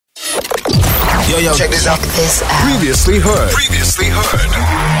Yo, check this out. Previously heard.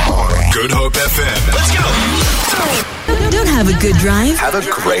 Good Hope FM. Let's go. Don't have a good drive. Have a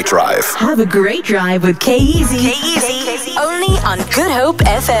great drive. Have a great drive with K-Easy. Only on Good Hope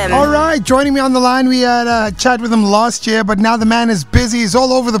FM. All right, joining me on the line, we had a chat with him last year, but now the man is busy. He's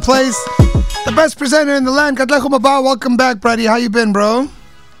all over the place. The best presenter in the land, Katlego, Maboe. Welcome back, buddy. How you been, bro?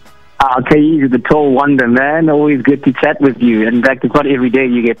 K-Easy, the tall wonder, man. Always good to chat with you. In fact, it's not every day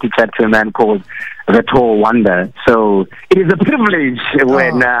you get to chat to a man called the tall wonder. So it is a privilege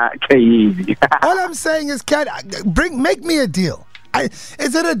when K-Easy. All I'm saying is, Kat, make me a deal.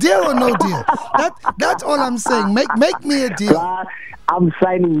 Is it a deal or no deal? That's all I'm saying. Make me a deal. I'm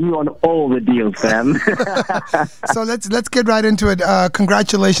signing you on all the deals, fam. So let's get right into it.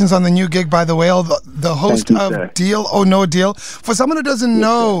 Congratulations on the new gig, by the way. The host you, of sir. Deal or No Deal. For someone who doesn't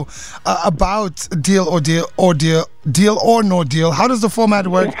know about Deal or No Deal, how does the format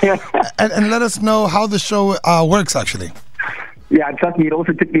work? and let us know how the show works, actually. Yeah, trust me, it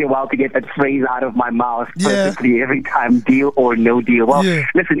also took me a while to get that phrase out of my mouth perfectly every time, deal or no deal. Well,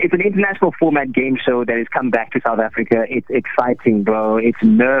 listen, it's an international format game show that has come back to South Africa. It's exciting, bro. It's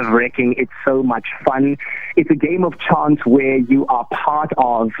nerve-wracking. It's so much fun. It's a game of chance where you are part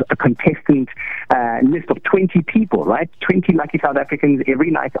of a contestant list of 20 people, right? 20 lucky South Africans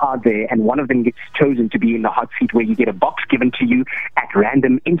every night are there, and one of them gets chosen to be in the hot seat where you get a box given to you at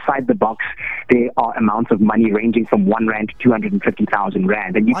random. Inside the box, there are amounts of money ranging from 1 rand to 250,000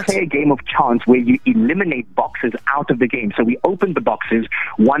 rand. And you play a game of chance where you eliminate boxes out of the game. So we open the boxes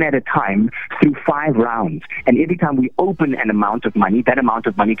one at a time through 5 rounds. And every time we open an amount of money, that amount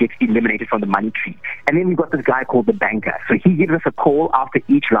of money gets eliminated from the money tree. And then we've got this guy called the banker. So he gives us a call after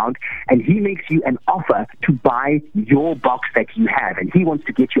each round, and he makes you an offer to buy your box that you have. And he wants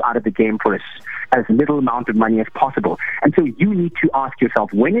to get you out of the game for as little amount of money as possible. And so you need to ask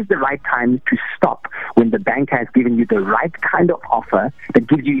yourself, when is the right time to stop? When the bank has given you the right kind of offer that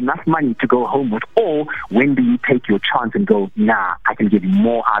gives you enough money to go home with, or when do you take your chance and go, nah, I can get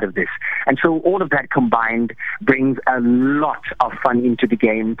more out of this? And so all of that combined brings a lot of fun into the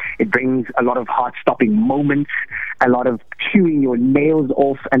game. It brings a lot of heart-stopping moments, a lot of chewing your nails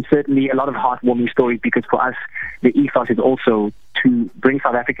off, and certainly a lot of heartwarming stories, because for us, the ethos is also to bring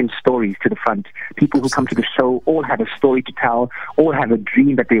South African stories to the front. People who come to the show all have a story to tell, all have a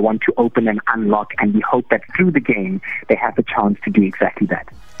dream that they want to open and unlock, and we hope that through the game, they have the chance to do exactly that.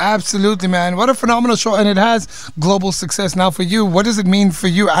 Absolutely, man. What a phenomenal show, and it has global success. Now for you, what does it mean for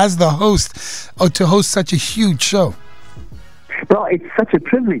you as the host to host such a huge show? Well, it's such a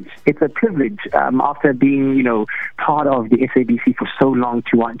privilege. It's a privilege after being, part of the SABC for so long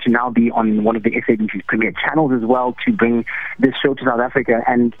to now be on one of the SABC's premier channels as well, to bring this show to South Africa.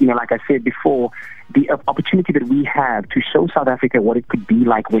 And, like I said before, the opportunity that we have to show South Africa what it could be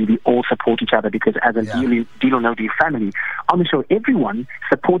like when we all support each other, because as a Deal or No Deal family, on the show, everyone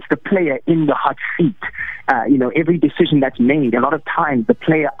supports the player in the hot seat. Every decision that's made, a lot of times the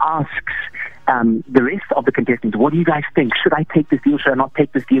player asks the rest of the contestants, what do you guys think? Should I take this deal? Should I not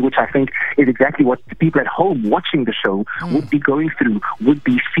take this deal? Which I think is exactly what the people at home watching the show would be going through, would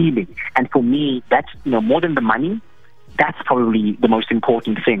be feeling. And for me, that's, more than the money, that's probably the most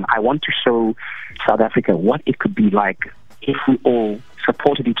important thing. I want to show South Africa what it could be like if we all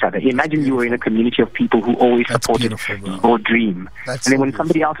supported each other. Imagine you were in a community of people who always supported your dream. And then when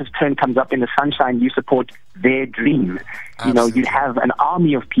somebody else's turn comes up in the sunshine, you support their dream. You have an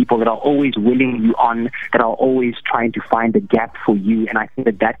army of people that are always willing you on, that are always trying to find a gap for you. And I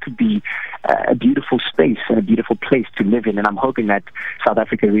think that could be a beautiful space and a beautiful place to live in. And I'm hoping that South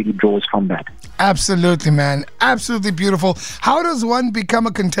Africa really draws from that. Absolutely, man. Absolutely beautiful. How does one become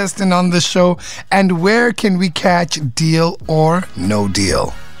a contestant on this show, and where can we catch Deal or No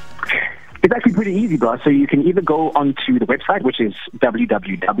Deal? It's actually pretty easy, bro. So you can either go onto the website, which is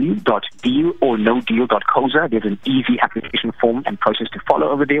www.dealornodeal.co.za. There's an easy application form and process to follow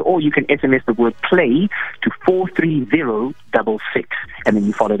over there, or you can SMS the word play to 43066, and then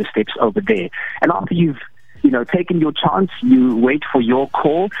you follow the steps over there. And after you've taken your chance, you wait for your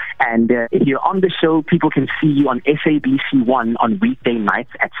call, and if you're on the show, people can see you on SABC 1 on weekday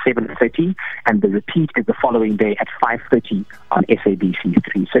nights at 7:30, and the repeat is the following day at 5:30 on SABC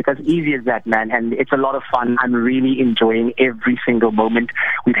 3. So it's as easy as that, man, and it's a lot of fun. I'm really enjoying every single moment.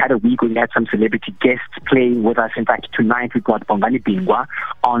 We've had a week where we had some celebrity guests playing with us. In fact, tonight we've got Bongani Bingwa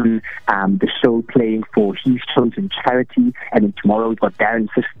on the show playing for his chosen charity, and then tomorrow we've got Darren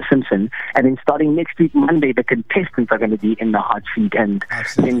Simpson, and then starting next week, Monday, the contestants are going to be in the hot seat, and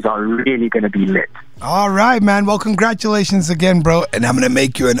things are really going to be lit. All right, man. Well, congratulations again, bro. And I'm going to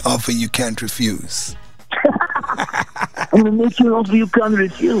make you an offer you can't refuse. I'm gonna make you an offer you can't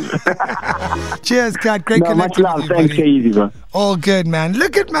refuse. Cheers, Kat. Great No, much connecting love. with you, Thanks, buddy. Easy, bro. All good, man.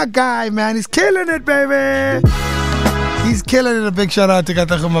 Look at my guy, man. He's killing it, baby. He's killing it. A big shout out to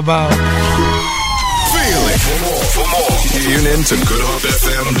Katlego Maboe. Feel it. For more, tune in to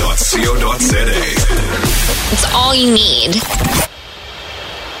goodhopefm.co.za. It's all you need.